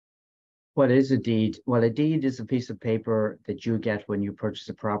What is a deed? Well, a deed is a piece of paper that you get when you purchase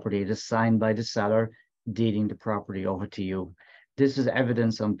a property. It is signed by the seller, deeding the property over to you. This is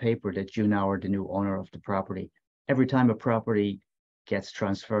evidence on paper that you now are the new owner of the property. Every time a property gets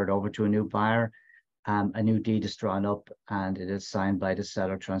transferred over to a new buyer, a new deed is drawn up and it is signed by the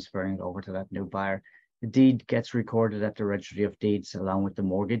seller transferring it over to that new buyer. The deed gets recorded at the Registry of Deeds along with the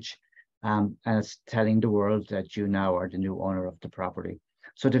mortgage, and it's telling the world that you now are the new owner of the property.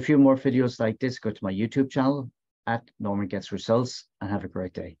 So to a few more videos like this, go to my YouTube channel at Norman Gets Results and have a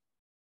great day.